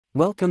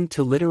Welcome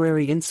to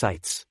Literary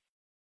Insights.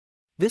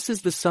 This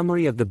is the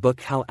summary of the book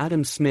How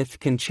Adam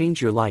Smith Can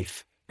Change Your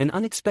Life, An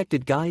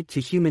Unexpected Guide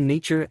to Human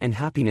Nature and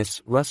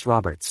Happiness, Russ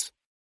Roberts.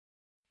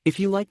 If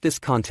you like this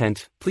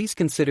content, please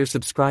consider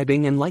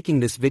subscribing and liking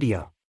this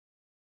video.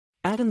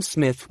 Adam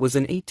Smith was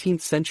an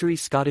 18th-century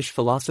Scottish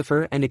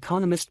philosopher and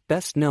economist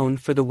best known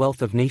for The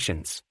Wealth of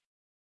Nations.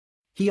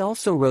 He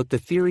also wrote The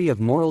Theory of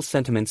Moral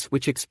Sentiments,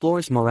 which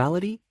explores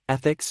morality,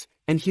 ethics,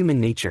 and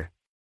human nature.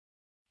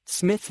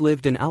 Smith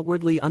lived an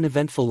outwardly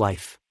uneventful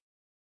life.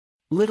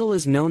 Little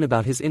is known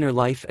about his inner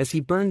life as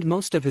he burned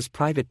most of his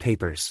private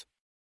papers.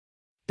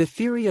 The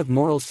Theory of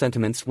Moral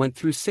Sentiments went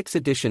through 6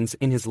 editions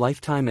in his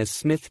lifetime as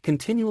Smith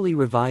continually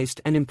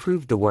revised and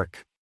improved the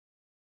work.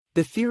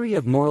 The Theory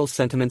of Moral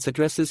Sentiments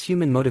addresses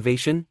human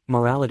motivation,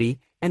 morality,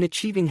 and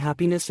achieving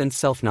happiness and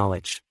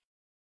self-knowledge.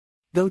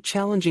 Though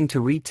challenging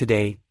to read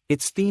today,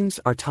 its themes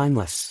are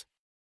timeless.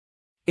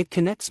 It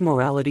connects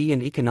morality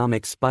and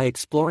economics by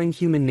exploring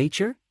human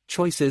nature,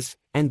 choices,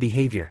 and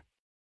behavior.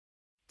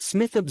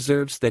 Smith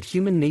observes that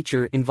human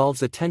nature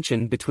involves a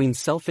tension between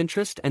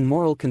self-interest and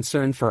moral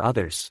concern for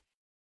others.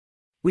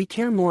 We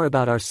care more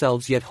about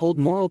ourselves yet hold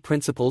moral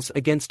principles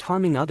against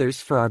harming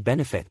others for our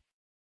benefit.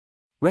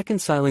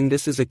 Reconciling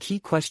this is a key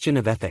question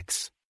of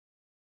ethics.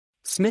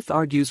 Smith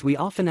argues we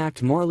often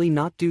act morally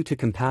not due to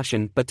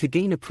compassion but to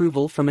gain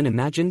approval from an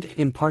imagined,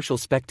 impartial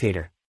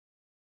spectator.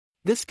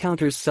 This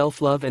counters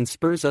self-love and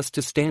spurs us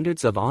to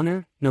standards of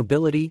honor,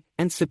 nobility,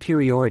 and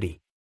superiority.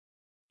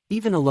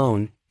 Even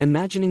alone,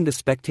 imagining the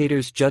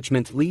spectator's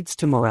judgment leads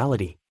to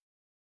morality.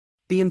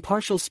 The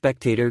impartial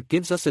spectator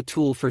gives us a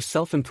tool for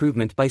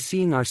self-improvement by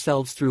seeing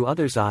ourselves through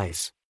others'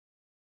 eyes.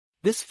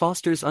 This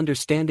fosters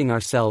understanding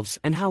ourselves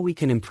and how we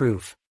can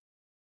improve.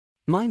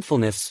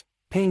 Mindfulness,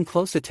 paying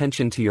close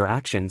attention to your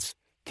actions,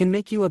 can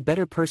make you a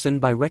better person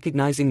by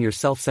recognizing your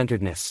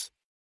self-centeredness.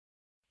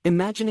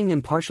 Imagining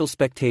impartial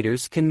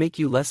spectators can make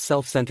you less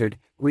self-centered,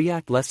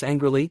 react less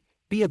angrily,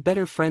 be a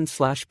better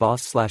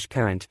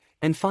friend/boss/parent,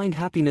 and find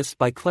happiness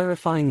by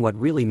clarifying what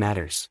really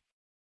matters.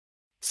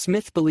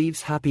 Smith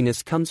believes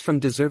happiness comes from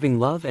deserving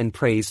love and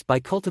praise by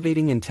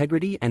cultivating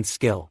integrity and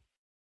skill.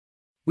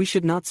 We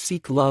should not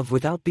seek love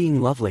without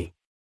being lovely.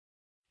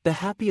 The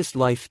happiest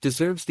life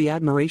deserves the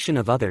admiration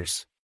of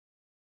others.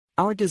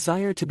 Our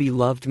desire to be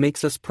loved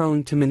makes us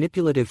prone to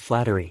manipulative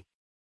flattery.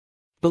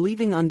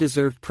 Believing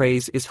undeserved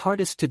praise is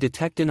hardest to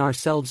detect in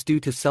ourselves due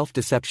to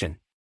self-deception.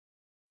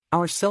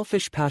 Our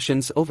selfish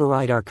passions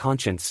override our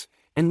conscience,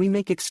 and we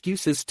make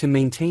excuses to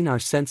maintain our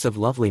sense of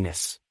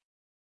loveliness.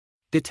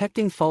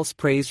 Detecting false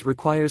praise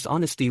requires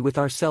honesty with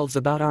ourselves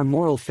about our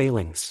moral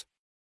failings.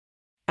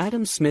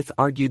 Adam Smith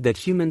argued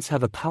that humans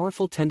have a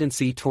powerful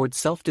tendency toward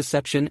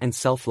self-deception and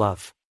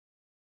self-love.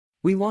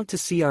 We want to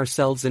see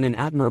ourselves in an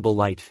admirable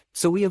light,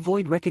 so we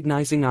avoid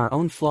recognizing our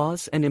own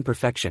flaws and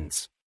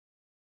imperfections.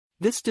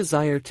 This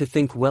desire to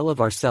think well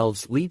of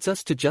ourselves leads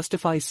us to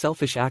justify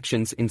selfish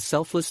actions in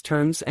selfless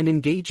terms and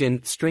engage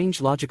in strange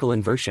logical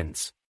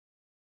inversions.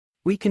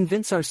 We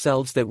convince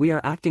ourselves that we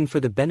are acting for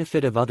the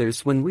benefit of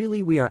others when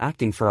really we are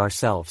acting for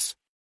ourselves.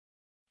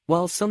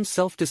 While some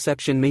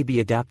self-deception may be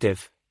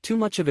adaptive, too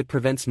much of it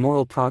prevents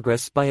moral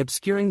progress by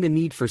obscuring the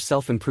need for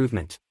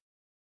self-improvement.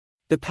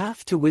 The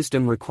path to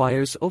wisdom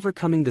requires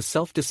overcoming the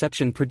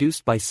self-deception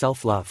produced by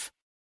self-love.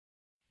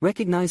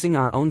 Recognizing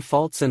our own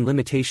faults and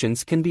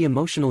limitations can be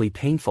emotionally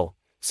painful,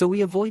 so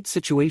we avoid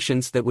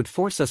situations that would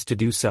force us to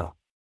do so.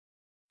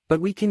 But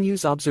we can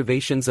use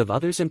observations of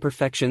others'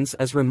 imperfections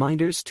as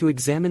reminders to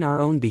examine our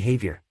own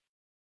behavior.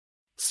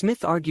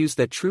 Smith argues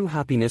that true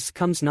happiness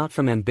comes not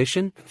from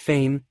ambition,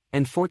 fame,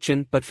 and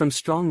fortune but from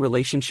strong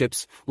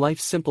relationships,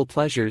 life's simple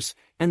pleasures,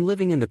 and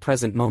living in the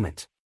present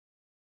moment.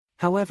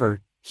 However,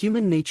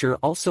 human nature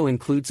also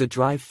includes a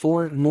drive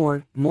for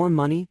more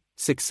money,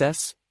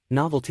 success,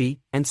 novelty,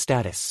 and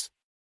status.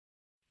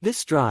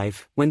 This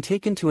drive, when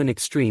taken to an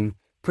extreme,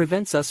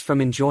 prevents us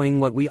from enjoying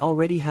what we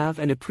already have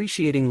and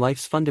appreciating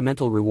life's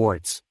fundamental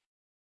rewards.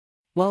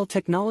 While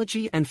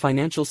technology and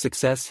financial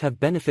success have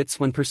benefits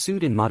when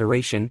pursued in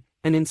moderation,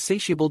 an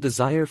insatiable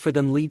desire for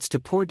them leads to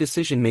poor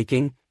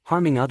decision-making,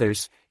 harming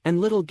others,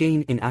 and little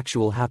gain in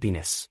actual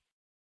happiness.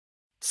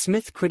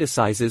 Smith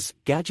criticizes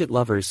gadget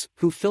lovers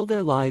who fill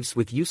their lives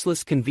with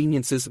useless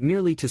conveniences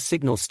merely to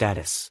signal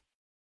status.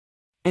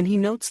 And he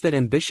notes that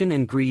ambition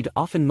and greed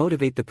often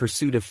motivate the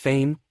pursuit of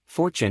fame,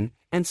 fortune,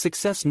 and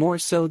success more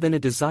so than a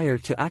desire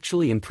to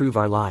actually improve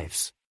our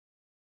lives.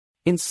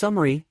 In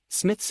summary,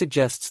 Smith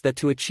suggests that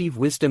to achieve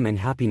wisdom and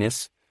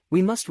happiness,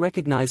 we must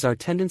recognize our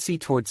tendency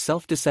toward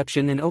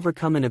self-deception and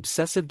overcome an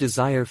obsessive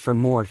desire for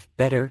more,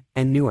 better,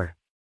 and newer.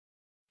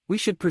 We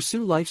should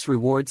pursue life's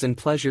rewards and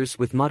pleasures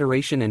with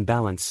moderation and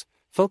balance,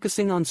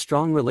 focusing on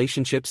strong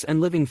relationships and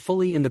living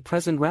fully in the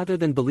present rather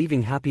than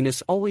believing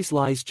happiness always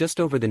lies just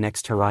over the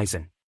next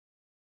horizon.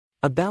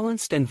 A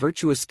balanced and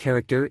virtuous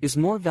character is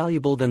more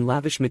valuable than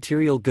lavish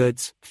material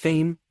goods,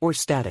 fame, or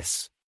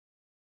status.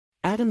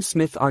 Adam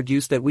Smith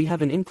argues that we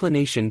have an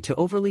inclination to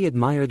overly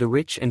admire the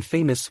rich and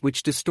famous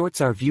which distorts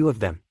our view of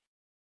them.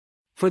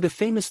 For the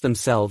famous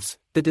themselves,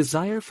 the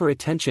desire for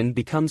attention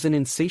becomes an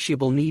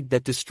insatiable need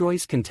that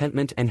destroys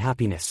contentment and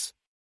happiness.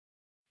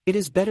 It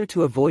is better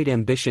to avoid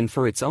ambition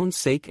for its own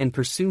sake and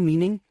pursue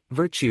meaning,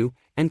 virtue,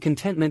 and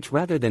contentment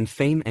rather than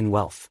fame and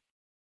wealth.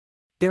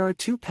 There are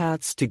two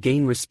paths to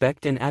gain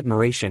respect and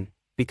admiration: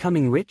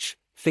 becoming rich,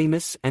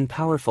 famous, and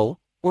powerful,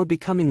 or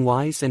becoming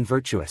wise and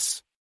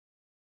virtuous.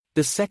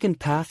 The second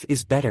path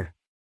is better.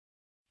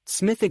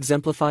 Smith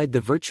exemplified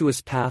the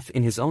virtuous path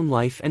in his own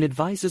life and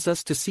advises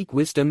us to seek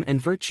wisdom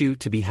and virtue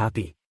to be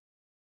happy.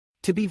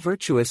 To be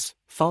virtuous,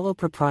 follow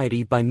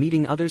propriety by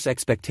meeting others'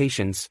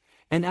 expectations,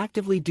 and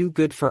actively do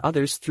good for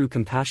others through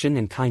compassion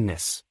and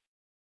kindness.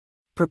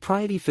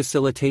 Propriety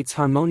facilitates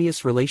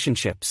harmonious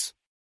relationships.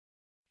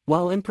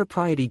 While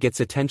impropriety gets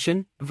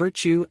attention,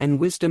 virtue and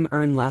wisdom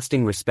earn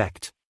lasting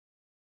respect.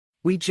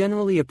 We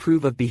generally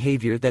approve of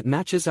behavior that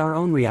matches our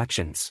own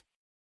reactions.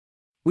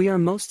 We are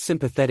most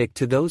sympathetic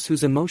to those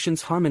whose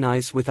emotions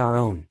harmonize with our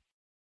own.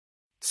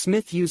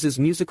 Smith uses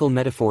musical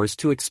metaphors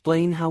to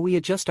explain how we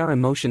adjust our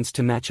emotions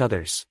to match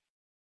others.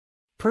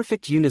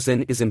 Perfect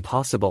unison is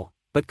impossible,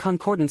 but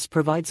concordance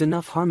provides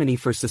enough harmony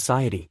for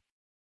society.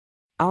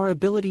 Our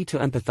ability to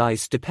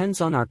empathize depends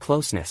on our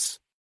closeness.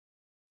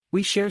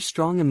 We share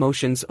strong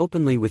emotions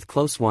openly with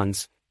close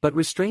ones, but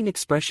restrain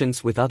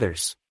expressions with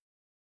others.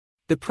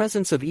 The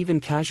presence of even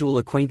casual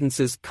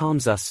acquaintances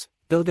calms us,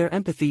 though their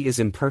empathy is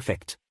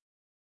imperfect.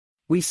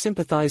 We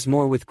sympathize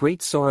more with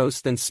great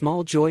sorrows than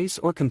small joys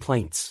or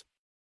complaints.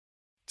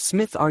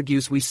 Smith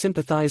argues we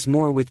sympathize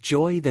more with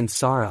joy than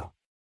sorrow.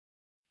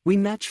 We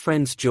match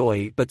friends'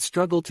 joy but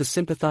struggle to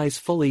sympathize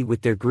fully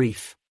with their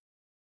grief.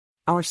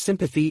 Our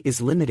sympathy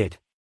is limited.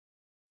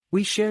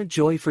 We share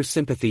joy for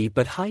sympathy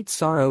but hide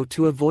sorrow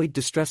to avoid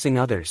distressing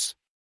others.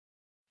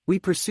 We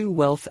pursue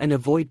wealth and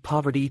avoid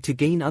poverty to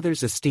gain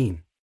others'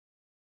 esteem.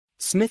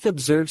 Smith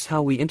observes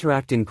how we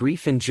interact in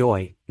grief and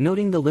joy,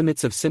 noting the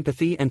limits of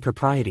sympathy and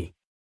propriety.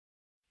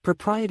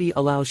 Propriety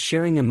allows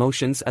sharing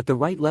emotions at the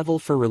right level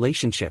for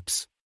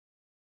relationships.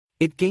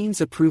 It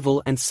gains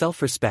approval and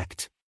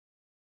self-respect.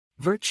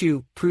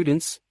 Virtue,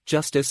 prudence,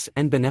 justice,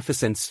 and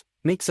beneficence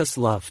makes us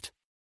loved.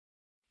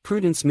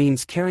 Prudence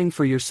means caring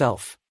for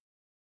yourself.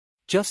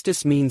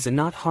 Justice means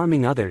not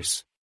harming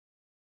others.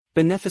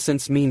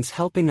 Beneficence means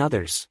helping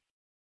others.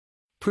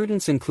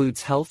 Prudence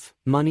includes health,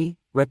 money,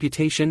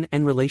 reputation,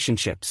 and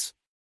relationships.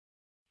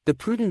 The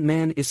prudent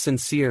man is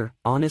sincere,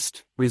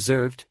 honest,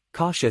 reserved,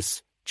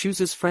 cautious,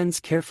 chooses friends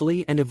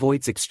carefully and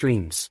avoids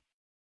extremes.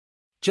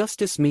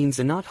 Justice means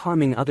not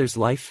harming others'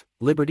 life,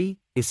 liberty,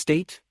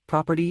 estate,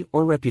 property,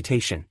 or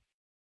reputation.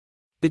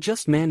 The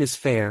just man is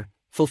fair,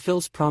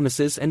 fulfills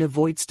promises and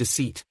avoids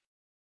deceit.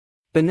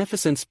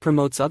 Beneficence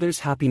promotes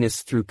others'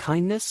 happiness through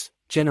kindness,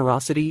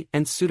 generosity,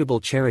 and suitable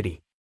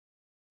charity.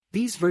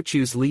 These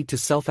virtues lead to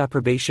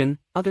self-approbation,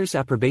 others'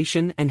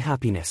 approbation, and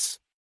happiness.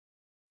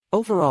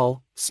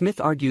 Overall,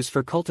 Smith argues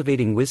for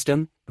cultivating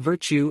wisdom,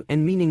 virtue,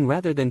 and meaning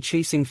rather than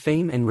chasing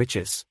fame and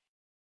riches.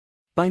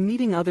 By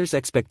meeting others'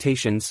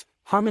 expectations,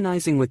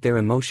 harmonizing with their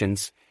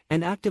emotions,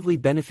 and actively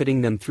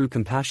benefiting them through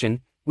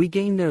compassion, we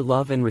gain their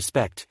love and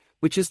respect,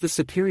 which is the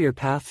superior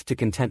path to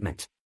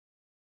contentment.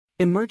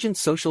 Emergent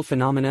social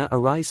phenomena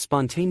arise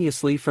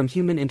spontaneously from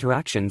human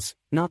interactions,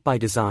 not by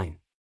design.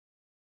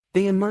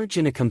 They emerge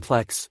in a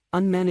complex,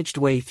 unmanaged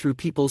way through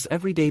people's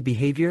everyday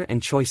behavior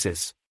and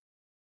choices.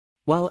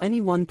 While any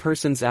one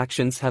person's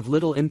actions have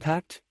little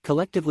impact,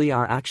 collectively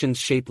our actions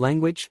shape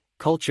language,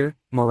 culture,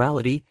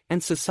 morality,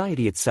 and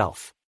society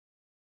itself.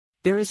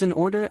 There is an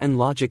order and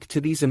logic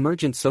to these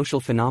emergent social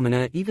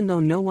phenomena even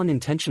though no one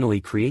intentionally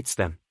creates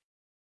them.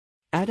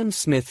 Adam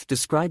Smith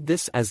described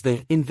this as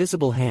the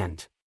invisible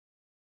hand.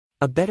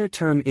 A better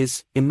term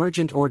is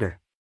emergent order.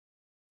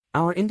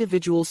 Our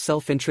individual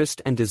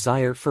self-interest and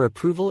desire for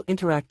approval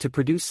interact to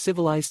produce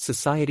civilized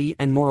society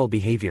and moral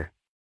behavior.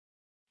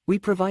 We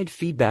provide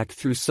feedback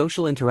through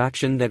social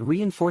interaction that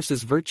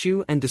reinforces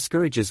virtue and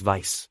discourages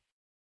vice.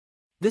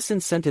 This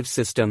incentive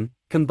system,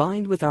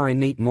 combined with our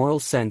innate moral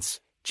sense,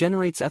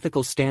 generates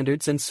ethical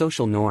standards and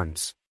social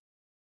norms.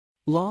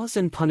 Laws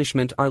and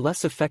punishment are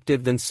less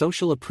effective than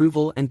social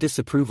approval and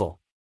disapproval.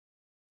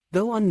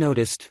 Though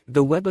unnoticed,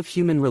 the web of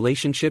human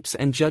relationships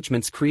and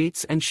judgments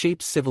creates and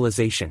shapes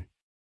civilization.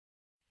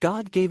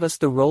 God gave us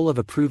the role of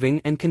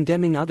approving and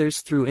condemning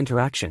others through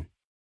interaction.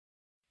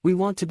 We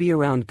want to be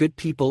around good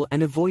people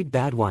and avoid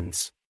bad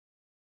ones.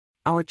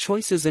 Our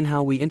choices in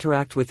how we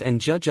interact with and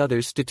judge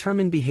others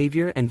determine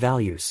behavior and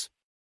values.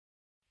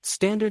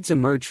 Standards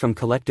emerge from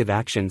collective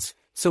actions,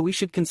 so we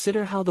should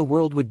consider how the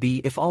world would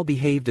be if all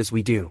behaved as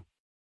we do.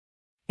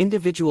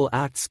 Individual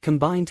acts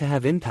combine to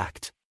have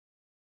impact.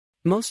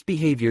 Most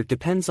behavior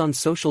depends on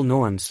social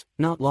norms,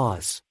 not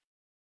laws.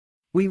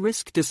 We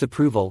risk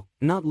disapproval,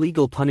 not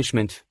legal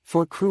punishment,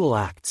 for cruel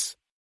acts.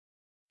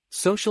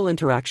 Social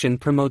interaction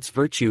promotes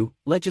virtue,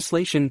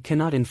 legislation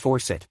cannot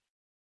enforce it.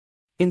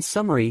 In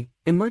summary,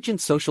 emergent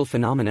social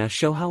phenomena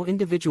show how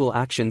individual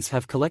actions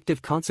have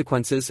collective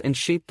consequences and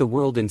shape the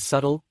world in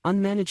subtle,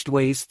 unmanaged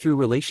ways through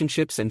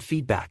relationships and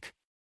feedback.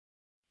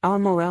 Our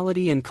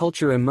morality and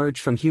culture emerge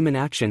from human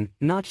action,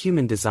 not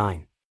human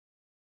design.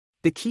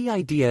 The key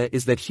idea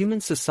is that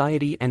human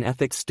society and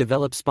ethics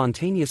develop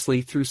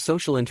spontaneously through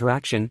social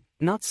interaction,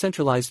 not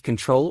centralized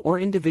control or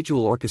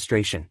individual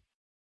orchestration.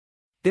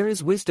 There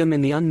is wisdom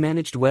in the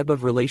unmanaged web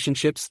of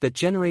relationships that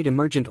generate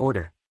emergent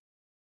order.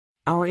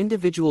 Our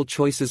individual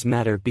choices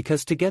matter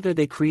because together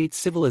they create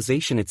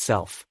civilization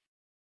itself.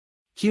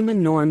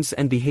 Human norms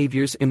and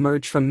behaviors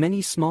emerge from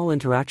many small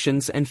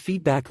interactions and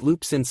feedback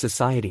loops in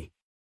society.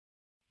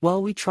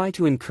 While we try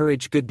to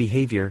encourage good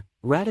behavior,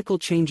 radical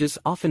changes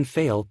often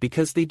fail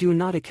because they do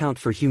not account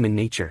for human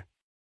nature.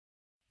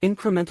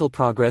 Incremental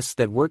progress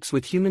that works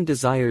with human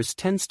desires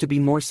tends to be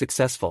more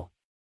successful.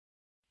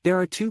 There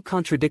are two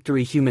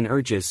contradictory human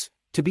urges,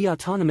 to be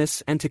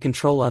autonomous and to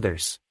control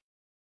others.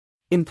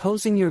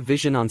 Imposing your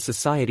vision on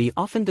society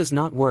often does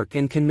not work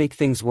and can make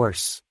things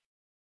worse.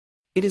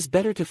 It is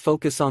better to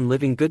focus on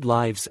living good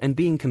lives and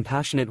being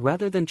compassionate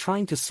rather than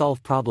trying to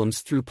solve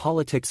problems through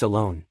politics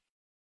alone.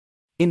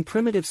 In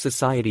primitive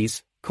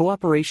societies,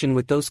 cooperation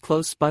with those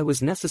close by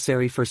was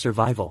necessary for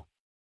survival.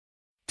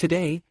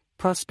 Today,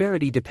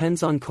 prosperity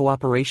depends on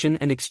cooperation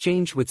and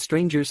exchange with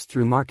strangers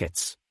through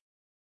markets.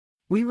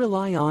 We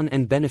rely on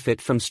and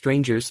benefit from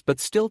strangers but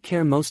still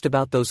care most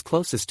about those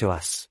closest to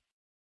us.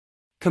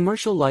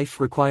 Commercial life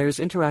requires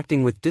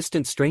interacting with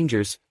distant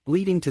strangers,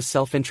 leading to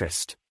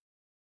self-interest.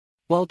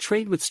 While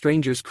trade with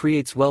strangers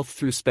creates wealth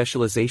through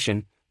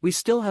specialization, we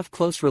still have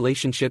close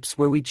relationships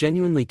where we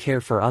genuinely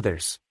care for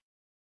others.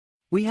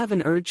 We have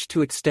an urge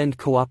to extend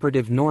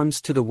cooperative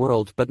norms to the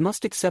world but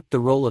must accept the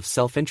role of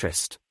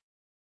self-interest.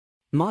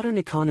 Modern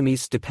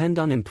economies depend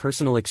on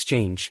impersonal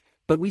exchange,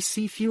 but we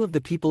see few of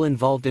the people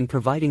involved in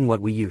providing what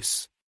we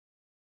use.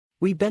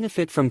 We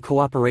benefit from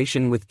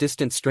cooperation with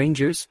distant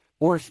strangers,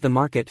 or the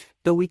market,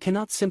 though we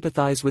cannot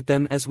sympathize with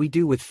them as we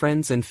do with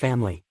friends and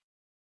family.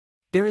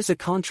 There is a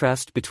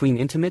contrast between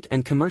intimate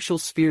and commercial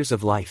spheres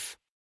of life.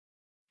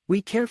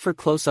 We care for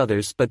close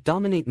others but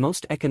dominate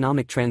most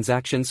economic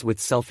transactions with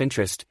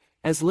self-interest,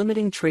 as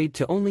limiting trade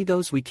to only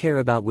those we care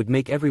about would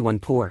make everyone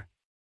poor.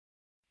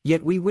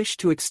 Yet we wish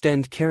to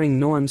extend caring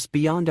norms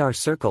beyond our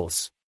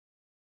circles.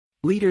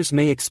 Leaders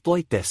may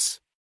exploit this.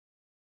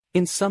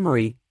 In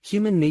summary,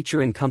 human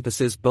nature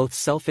encompasses both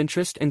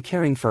self-interest and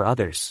caring for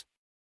others.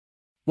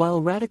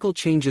 While radical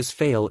changes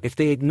fail if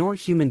they ignore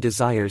human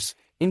desires,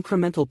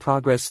 incremental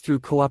progress through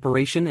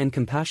cooperation and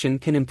compassion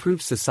can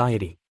improve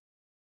society.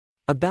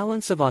 A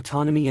balance of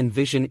autonomy and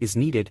vision is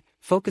needed,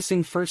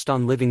 focusing first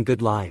on living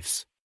good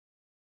lives.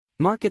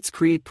 Markets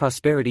create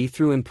prosperity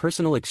through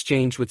impersonal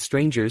exchange with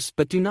strangers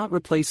but do not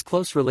replace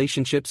close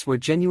relationships where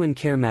genuine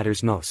care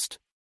matters most.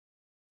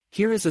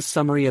 Here is a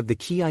summary of the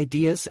key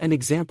ideas and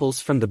examples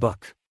from the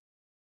book.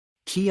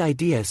 Key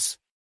ideas.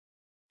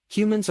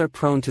 Humans are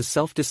prone to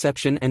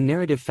self-deception and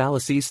narrative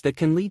fallacies that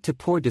can lead to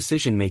poor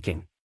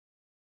decision-making.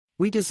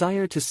 We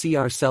desire to see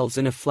ourselves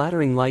in a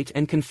flattering light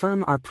and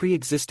confirm our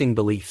pre-existing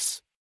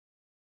beliefs.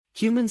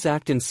 Humans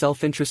act in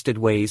self-interested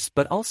ways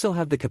but also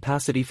have the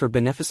capacity for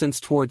beneficence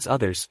towards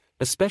others,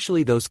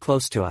 especially those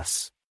close to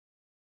us.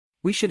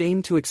 We should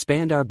aim to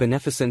expand our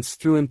beneficence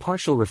through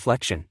impartial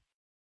reflection.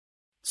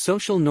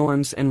 Social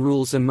norms and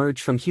rules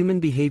emerge from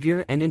human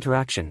behavior and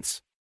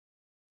interactions.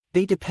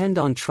 They depend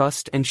on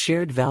trust and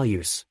shared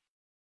values.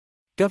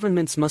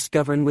 Governments must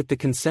govern with the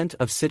consent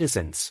of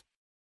citizens.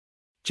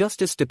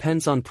 Justice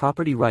depends on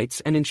property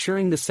rights and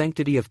ensuring the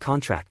sanctity of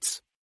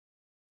contracts.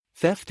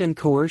 Theft and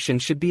coercion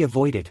should be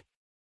avoided.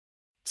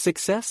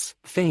 Success,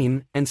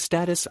 fame, and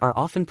status are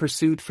often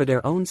pursued for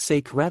their own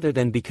sake rather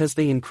than because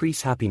they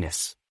increase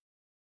happiness.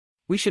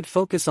 We should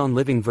focus on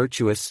living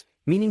virtuous,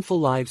 meaningful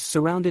lives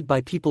surrounded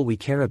by people we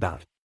care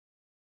about.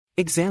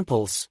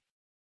 Examples.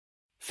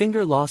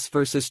 Finger loss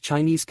versus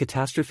Chinese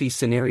catastrophe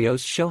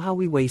scenarios show how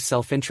we weigh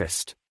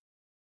self-interest.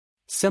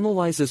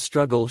 Semmelweis's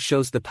struggle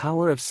shows the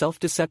power of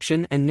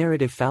self-deception and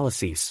narrative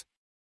fallacies.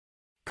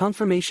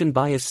 Confirmation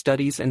bias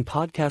studies and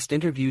podcast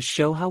interviews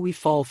show how we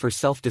fall for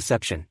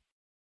self-deception.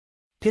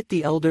 Pitt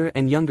the Elder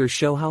and Younger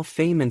show how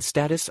fame and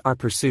status are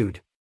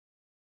pursued.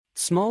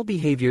 Small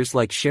behaviors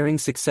like sharing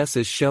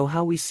successes show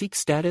how we seek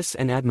status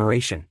and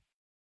admiration.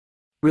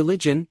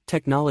 Religion,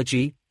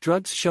 technology,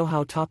 drugs show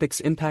how topics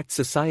impact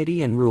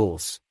society and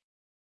rules.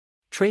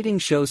 Trading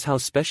shows how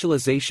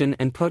specialization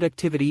and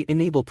productivity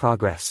enable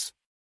progress.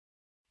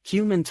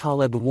 Hume and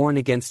Taleb warn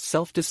against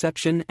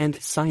self-deception and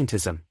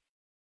scientism.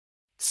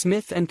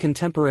 Smith and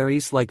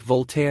contemporaries like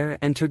Voltaire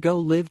and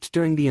Turgot lived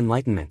during the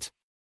Enlightenment.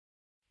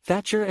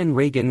 Thatcher and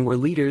Reagan were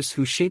leaders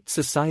who shaped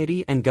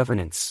society and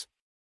governance.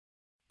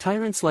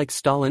 Tyrants like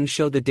Stalin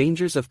show the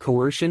dangers of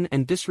coercion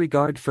and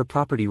disregard for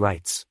property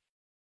rights.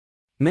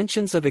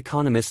 Mentions of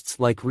economists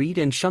like Reid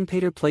and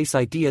Schumpeter place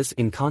ideas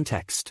in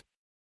context.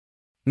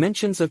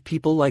 Mentions of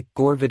people like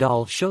Gore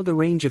Vidal show the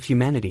range of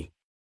humanity.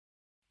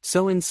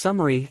 So in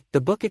summary,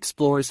 the book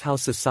explores how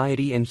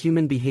society and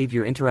human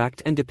behavior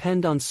interact and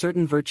depend on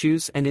certain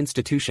virtues and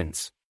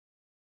institutions.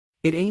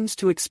 It aims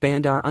to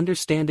expand our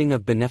understanding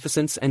of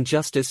beneficence and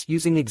justice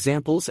using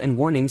examples and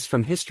warnings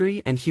from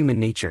history and human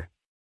nature.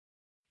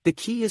 The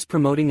key is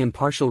promoting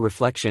impartial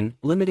reflection,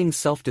 limiting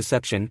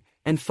self-deception,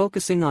 and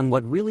focusing on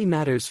what really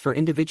matters for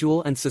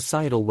individual and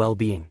societal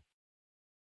well-being.